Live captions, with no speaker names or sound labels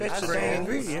That's the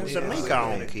ingredients to make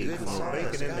our own cake.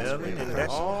 Bake it in the oven and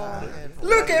that's all.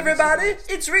 Look, everybody,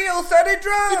 it's real Thuddy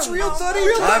Drums. It's real Thuddy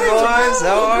Real Drums. Thuddy Hi, boys.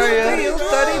 How are you? Real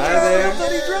Thuddy Hi Drums. there. Real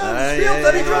Thuddy Drums. Hi, Real yeah,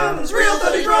 Thuddy yeah. Drums. Real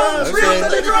Thuddy Drums. Okay. Real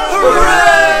Thuddy Drums.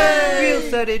 Hooray! Real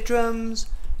Thuddy Drums,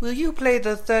 will you play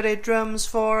the Thuddy Drums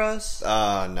for us?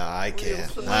 Oh, no, I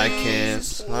can't. I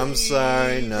can't. I'm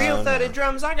sorry. No. Real no. Thuddy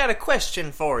Drums, I got a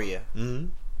question for you. Mm-hmm.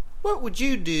 What would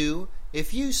you do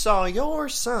if you saw your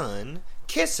son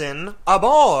kissing a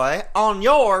boy on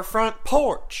your front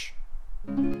porch?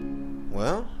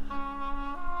 Well,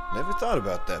 never thought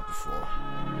about that before.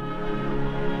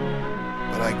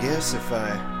 But I guess if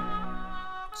I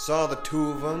saw the two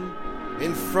of them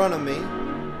in front of me,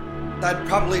 I'd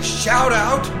probably shout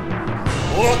out,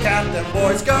 "Look at them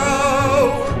boys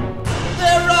go!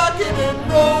 They're rocking and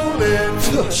rolling.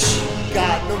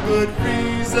 Got no good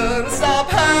reason to stop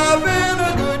having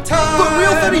a good time. But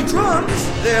Real Thuddy Drums,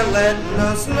 They're letting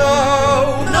us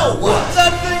know what?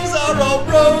 that things are all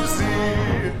rosy.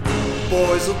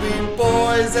 Boys will be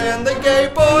boys and the gay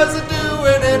boys are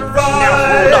doing it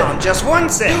right. Now hold on just one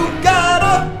second. You got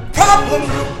a problem,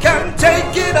 you can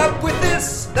take it up with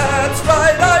this. That's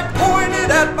right, I pointed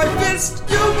at my fist.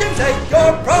 You can take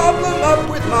your problem up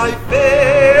with my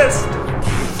fist.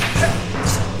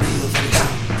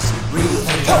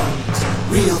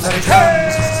 Real Thuddy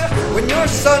Drums. When your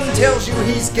son tells you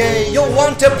he's gay, you'll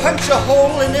want to punch a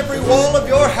hole in every wall of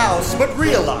your house. But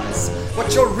realize,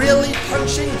 what you're really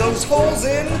punching those holes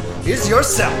in is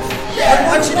yourself. Yeah, I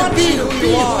want you to be who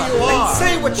you are, are. and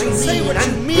say what you mean,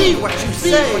 and mean what you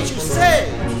say.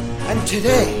 And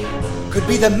today could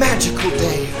be the magical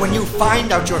day when you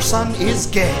find out your son is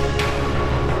gay.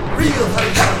 Real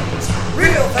Thuddy Drums,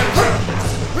 real Thuddy Drums,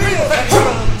 real Thuddy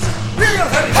Drums, real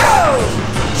Thuddy Drums.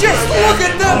 Just look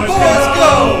at them boys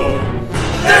go!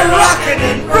 They're rocking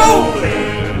and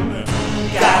rolling.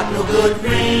 Got no good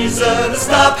reason to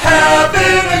stop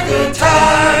having a good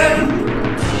time.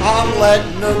 I'm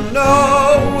letting them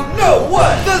know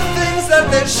what? The things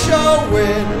that they're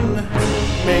showing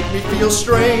make me feel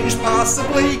strange,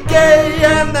 possibly gay,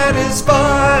 and that is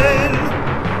fine.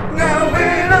 Now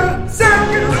in a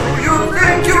second, do you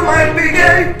think you might be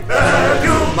gay? That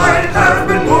you might have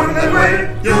been born that way?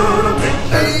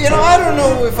 You know, I don't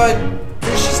know if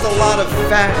there's just a lot of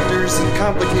factors and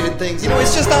complicated things. You know,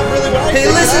 it's just not really what I think.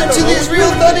 Hey, listen to these Real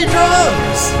Thuddy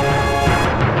Drums!